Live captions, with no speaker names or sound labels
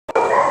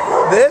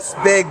This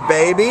big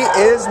baby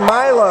is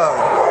Milo.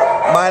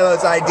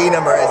 Milo's ID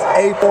number is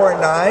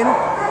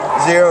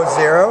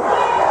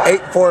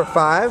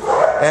A4900845,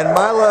 and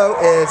Milo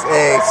is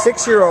a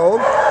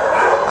 6-year-old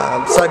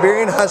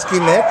Siberian Husky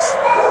mix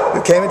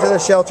who came into the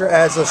shelter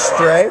as a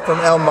stray from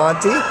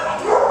Monte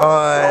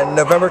on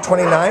November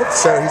 29th,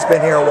 so he's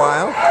been here a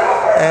while.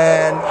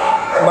 And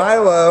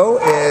Milo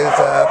is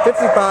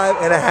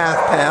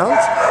 55.5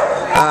 pounds.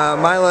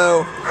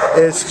 Milo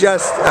is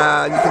just,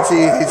 you can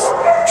see he's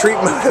treat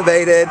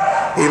motivated.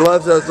 He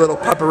loves those little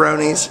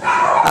pepperonis.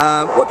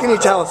 What can you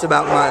tell us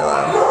about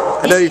Milo?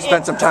 I know you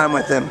spent some time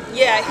with him.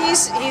 Yeah,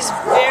 he's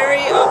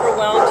very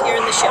overwhelmed here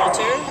in the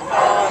shelter,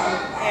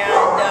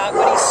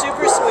 but he's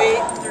super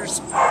sweet.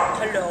 There's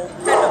hello,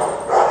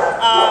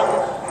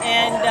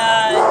 and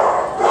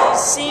he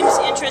seems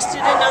interested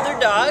in other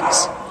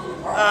dogs.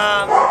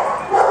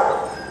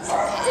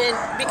 And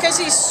because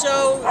he's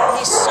so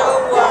nervous,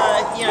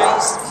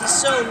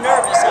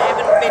 I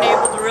haven't been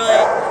able to really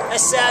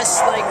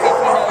assess like if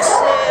he knows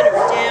sit or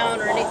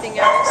down or anything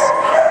else.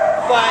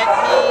 But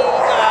he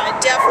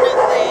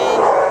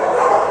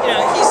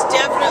he's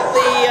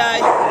definitely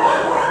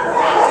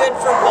good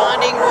for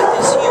bonding with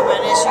his human,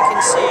 as you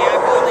can see.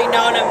 I've only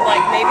known him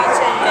like maybe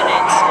 10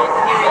 minutes, and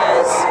here he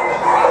is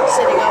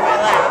sitting on my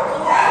lap.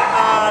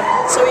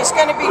 So he's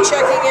going to be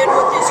checking in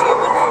with his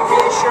human for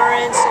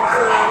reassurance and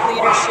for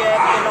leadership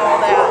and all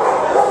that.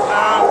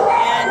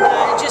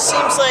 It just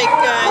seems like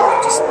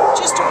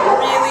just a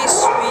really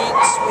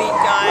sweet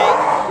guy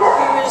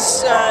who is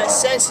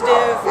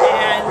sensitive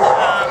and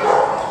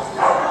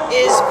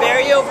is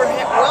very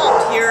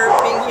overwhelmed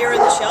being here in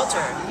the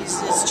shelter.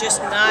 It's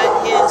just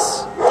not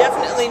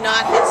definitely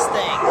not his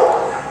thing.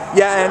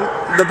 Yeah, and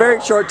the very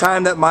short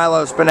time that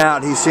Milo's been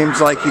out, he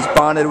seems like he's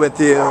bonded with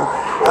you.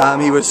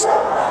 He was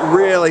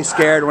really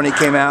scared when he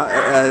came out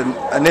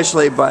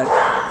initially, but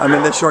in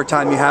this short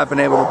time you have been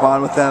able to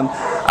bond with them.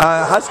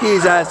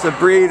 Huskies as a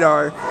breed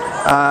are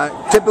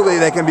typically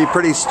they can be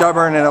pretty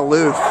stubborn and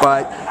aloof,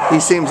 but he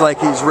seems like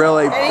he's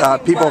really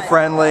people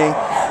friendly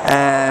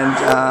and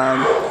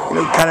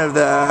kind of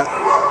the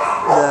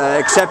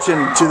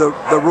exception to the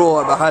rule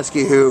of a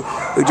husky who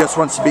just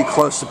wants to be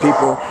close to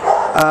people.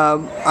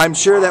 I'm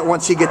sure that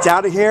once he gets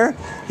out of here,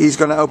 he's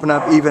going to open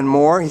up even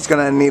more. He's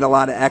going to need a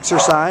lot of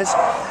exercise.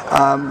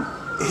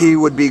 He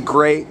would be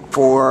great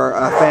for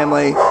a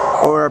family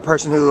or a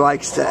person who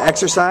likes to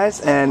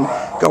exercise and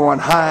go on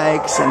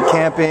hikes and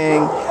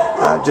camping,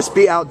 just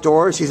be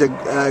outdoors. He's a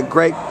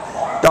great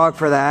dog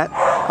for that.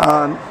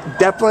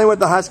 Definitely with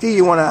the husky,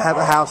 you want to have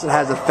a house that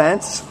has a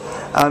fence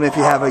if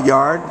you have a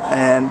yard,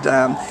 and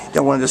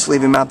don't want to just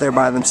leave him out there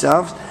by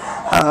themselves.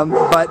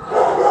 But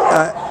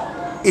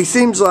he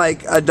seems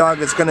like a dog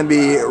that's going to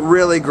be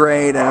really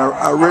great and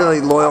a really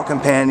loyal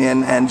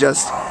companion, and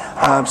just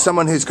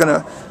someone who's going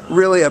to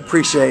really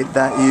appreciate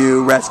that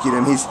you rescued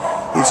him. He's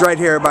right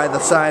here by the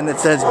sign that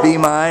says "Be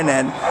Mine,"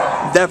 and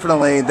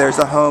definitely there's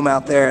a home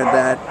out there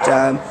that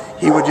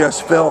he would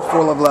just fill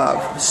full of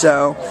love.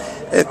 So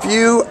if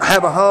you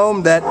have a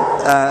home that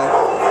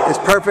is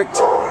perfect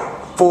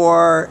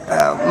for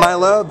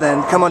Milo,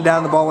 then come on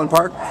down to Baldwin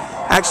Park.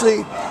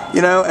 Actually,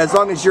 as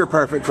long as you're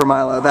perfect for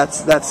Milo,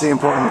 that's the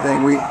important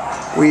thing. We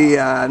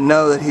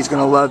know that he's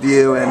going to love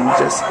you, and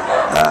just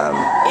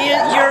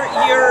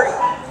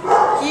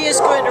he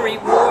is going to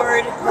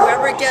reward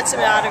whoever gets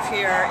him out of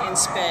here in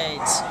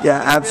spades.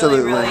 Yeah,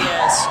 absolutely. Really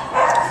is.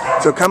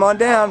 So come on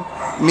down,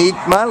 meet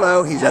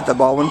Milo. He's at the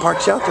Baldwin Park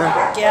shelter.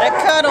 Get a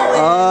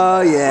cuddling. Oh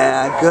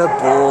yeah, good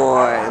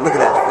boy. Look at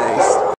that.